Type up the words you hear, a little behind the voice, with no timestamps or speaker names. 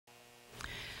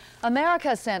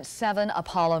America sent 7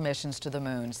 Apollo missions to the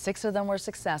moon. 6 of them were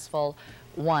successful.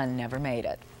 1 never made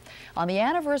it. On the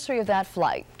anniversary of that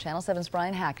flight, Channel 7's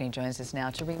Brian Hackney joins us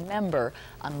now to remember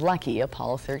unlucky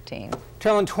Apollo 13.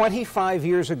 Telling 25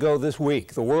 years ago this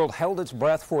week, the world held its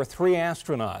breath for 3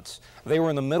 astronauts. They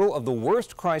were in the middle of the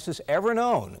worst crisis ever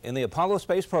known in the Apollo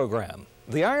space program.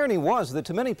 The irony was that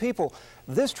to many people,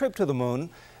 this trip to the moon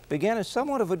began as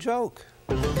somewhat of a joke.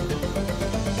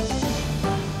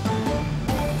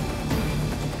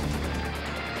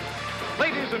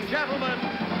 Ladies and gentlemen,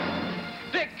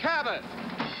 Dick Cavett.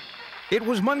 It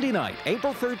was Monday night,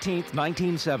 April 13th,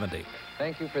 1970.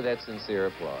 Thank you for that sincere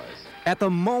applause. At the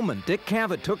moment Dick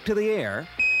Cavett took to the air,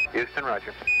 Houston,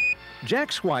 roger.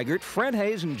 Jack Swigert, Fred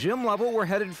Haise, and Jim Lovell were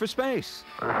headed for space.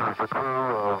 This is the crew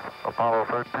of Apollo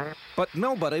 13. But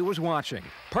nobody was watching,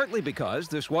 partly because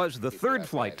this was the 3rd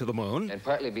flight to the moon. And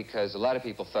partly because a lot of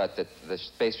people thought that the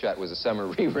space shot was a summer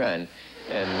rerun.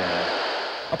 And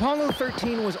Apollo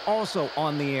 13 was also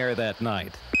on the air that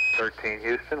night. 13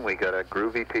 Houston, we got a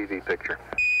groovy TV picture.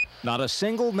 Not a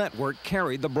single network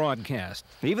carried the broadcast.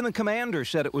 Even the commander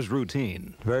said it was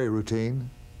routine. Very routine.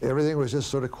 Everything was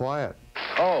just sort of quiet.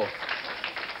 Oh,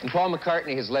 and Paul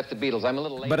McCartney has left the Beatles. I'm a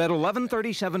little late. But at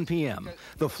 11:37 p.m.,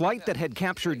 the flight that had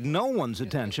captured no one's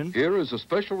attention Here is a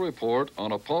special report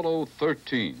on Apollo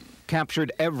 13.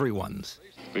 captured everyone's.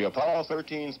 The Apollo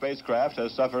 13 spacecraft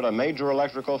has suffered a major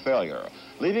electrical failure,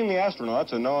 leaving the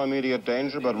astronauts in no immediate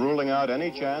danger but ruling out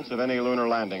any chance of any lunar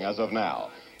landing as of now.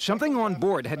 Something on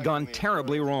board had gone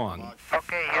terribly wrong.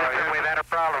 Okay, Houston, we've had a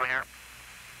problem here.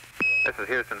 This is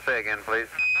Houston. Say again, please.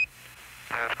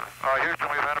 Houston,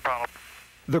 we've had a problem.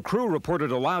 The crew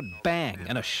reported a loud bang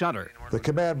and a shudder. The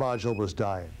command module was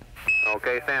dying.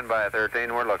 Okay, stand by,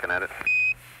 13. We're looking at it.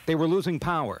 They were losing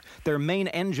power. Their main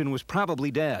engine was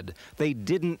probably dead. They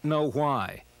didn't know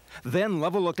why. Then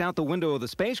Lovell looked out the window of the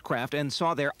spacecraft and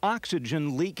saw their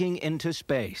oxygen leaking into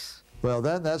space. Well,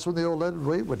 then that's when the old lead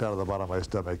weight went down to the bottom of my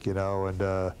stomach, you know, and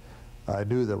I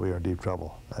knew that we were in deep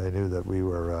trouble. I knew that we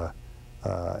were,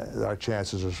 our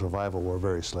chances of survival were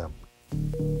very slim.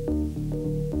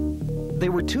 They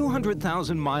were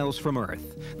 200,000 miles from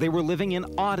Earth. They were living in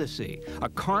Odyssey, a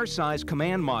car-sized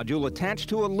command module attached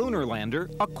to a lunar lander,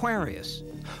 Aquarius.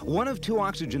 One of 2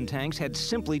 oxygen tanks had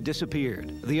simply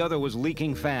disappeared. The other was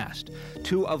leaking fast.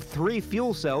 2 of 3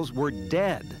 fuel cells were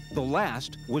dead. The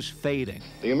last was fading.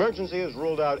 The emergency has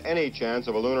ruled out any chance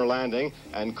of a lunar landing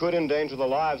and could endanger the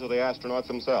lives of the astronauts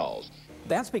themselves.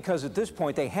 That's because at this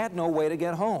point they had no way to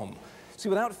get home. See,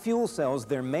 without fuel cells,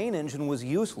 their main engine was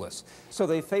useless. So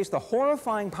they faced the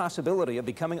horrifying possibility of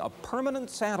becoming a permanent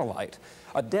satellite,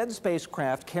 a dead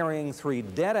spacecraft carrying 3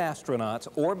 dead astronauts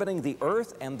orbiting the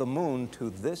Earth and the Moon to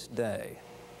this day.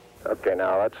 Okay,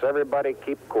 now let's everybody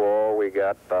keep cool. We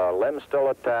got LEM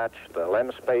still attached. The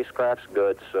LEM spacecraft's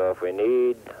good, so if we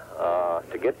need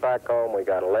to get back home, we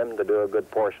got a LEM to do a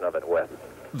good portion of it with.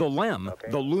 The LEM,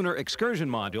 the Lunar Excursion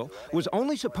Module, was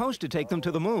only supposed to take them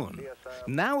to the moon.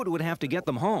 Now it would have to get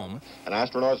them home. And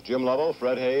astronauts Jim Lovell,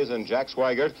 Fred Haise, and Jack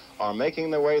Swigert are making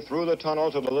their way through the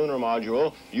tunnel to the lunar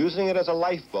module, using it as a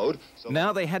lifeboat.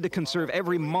 Now they had to conserve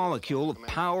every molecule of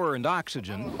power and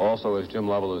oxygen. also, as Jim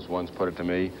Lovell has once put it to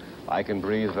me, I can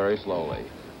breathe very slowly.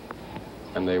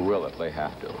 And they will if they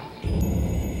have to.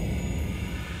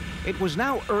 It was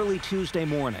now early Tuesday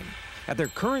morning. At their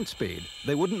current speed,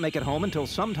 they wouldn't make it home until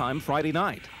sometime Friday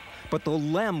night. But the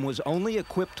LEM was only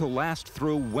equipped to last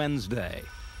through Wednesday.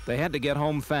 They had to get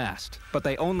home fast, but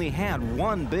they only had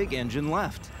 1 big engine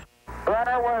left. Right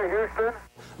away, Houston.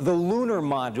 The lunar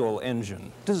module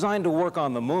engine, designed to work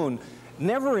on the moon,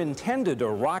 never intended to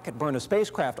rocket burn a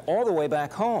spacecraft all the way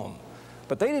back home.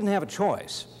 But they didn't have a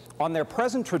choice. On their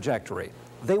present trajectory,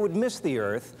 they would miss the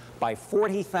Earth by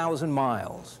 40,000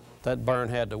 miles. That burn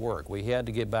had to work. We had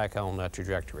to get back on that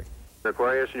trajectory.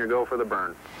 Aquarius, and you go for the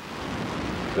burn.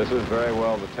 This is very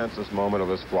well the tensest moment of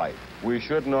this flight. We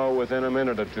should know within a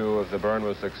minute or 2 if the burn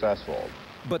was successful.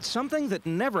 But something that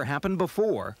never happened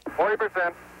before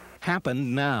 40%.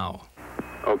 happened now.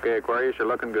 Okay, Aquarius, you're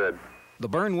looking good. The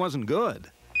burn wasn't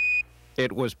good.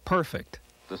 It was perfect.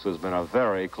 This has been a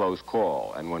very close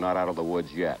call, and we're not out of the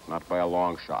woods yet, not by a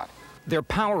long shot. Their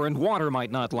power and water might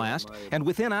not last, and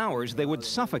within hours they would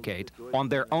suffocate on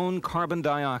their own carbon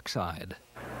dioxide.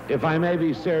 If I may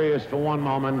be serious for one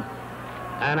moment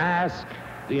and ask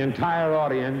the entire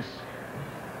audience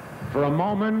for a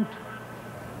moment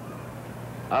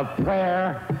of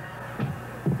prayer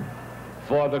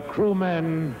for the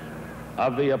crewmen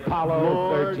of the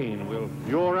Apollo 13.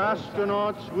 Your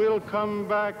astronauts will come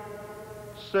back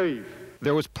safe.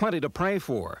 There was plenty to pray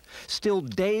for. Still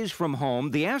days from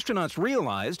home, the astronauts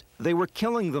realized they were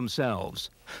killing themselves.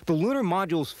 The lunar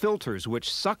module's filters,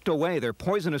 which sucked away their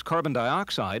poisonous carbon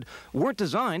dioxide, weren't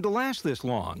designed to last this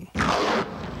long.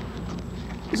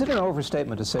 Is it an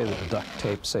overstatement to say that the duct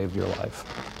tape saved your life?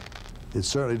 It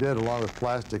certainly did, along with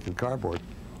plastic and cardboard.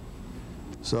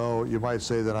 So you might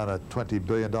say that on a $20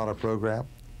 billion program,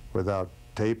 without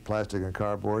tape, plastic, and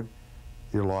cardboard,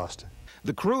 you're lost.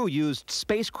 The crew used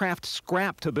spacecraft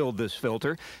scrap to build this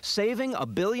filter, saving a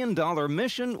 $1 billion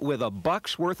mission with a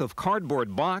buck's worth of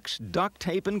cardboard box, duct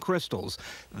tape, and crystals.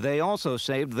 They also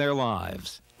saved their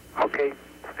lives. Okay,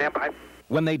 stand by.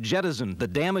 When they jettisoned the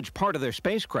damaged part of their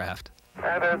spacecraft,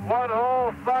 And there's one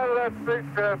whole side of that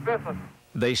spacecraft missing.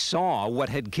 they saw what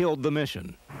had killed the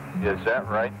mission. Is that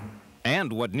right?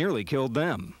 And what nearly killed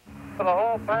them. The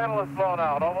whole panel is blown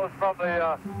out, almost from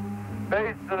the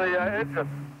base to the engine.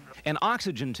 An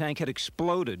oxygen tank had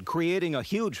exploded, creating a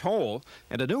huge hole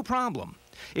and a new problem.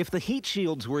 If the heat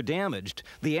shields were damaged,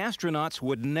 the astronauts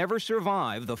would never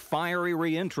survive the fiery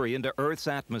re-entry into Earth's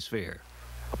atmosphere.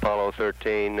 Apollo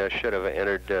 13 should have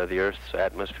entered the Earth's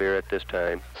atmosphere at this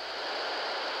time.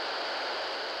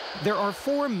 There are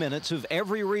 4 minutes of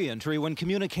every re-entry when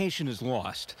communication is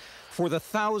lost. For the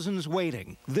thousands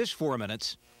waiting, this 4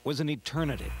 minutes was an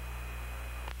eternity.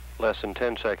 Less than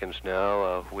 10 seconds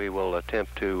now. We will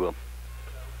attempt to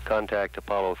contact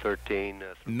Apollo 13.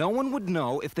 No one would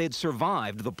know if they'd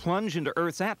survived the plunge into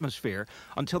Earth's atmosphere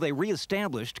until they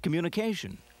re-established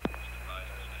communication.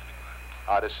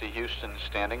 Odyssey Houston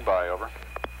standing by, over.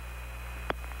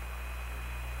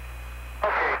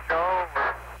 Okay, Joe.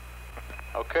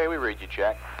 Okay, we read you,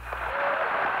 Jack.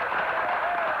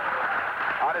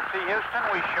 Odyssey Houston,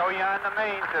 we show you on the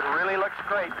mains. It really looks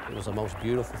great. It was the most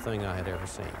beautiful thing I had ever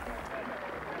seen.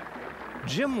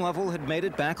 Jim Lovell had made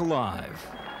it back alive.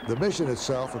 The mission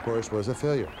itself, of course, was a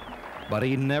failure. But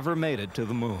he never made it to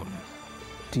the moon.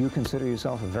 Do you consider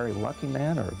yourself a very lucky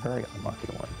man or a very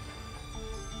unlucky one?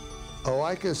 Oh,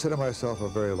 I consider myself a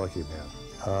very lucky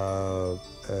man.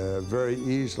 Very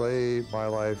easily, my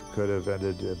life could have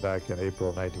ended back in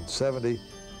April 1970.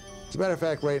 As a matter of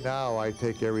fact, right now, I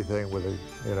take everything with it,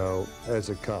 you know, as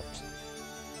it comes.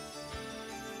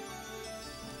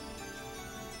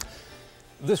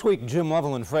 This week, Jim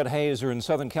Lovell and Fred Hayes are in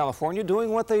Southern California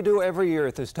doing what they do every year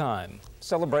at this time,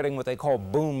 celebrating what they call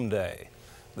Boom Day,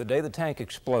 the day the tank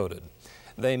exploded.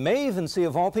 They may even see,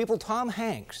 of all people, Tom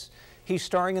Hanks. He's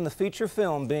starring in the feature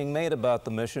film being made about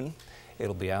the mission.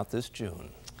 It'll be out this June.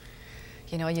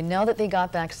 You know that they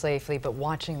got back safely, but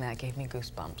watching that gave me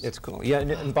goosebumps. It's cool. Yeah,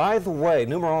 and by the way,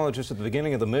 numerologists at the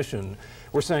beginning of the mission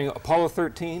were saying Apollo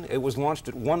 13, it was launched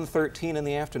at 1:13 in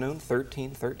the afternoon.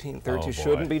 13, 13, 13. Oh,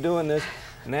 shouldn't be doing this.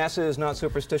 NASA is not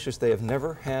superstitious. They have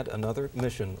never had another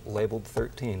mission labeled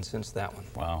 13 since that one.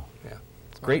 Wow. Yeah.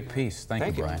 Great piece.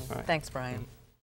 Thank you, Brian. Thanks, Brian.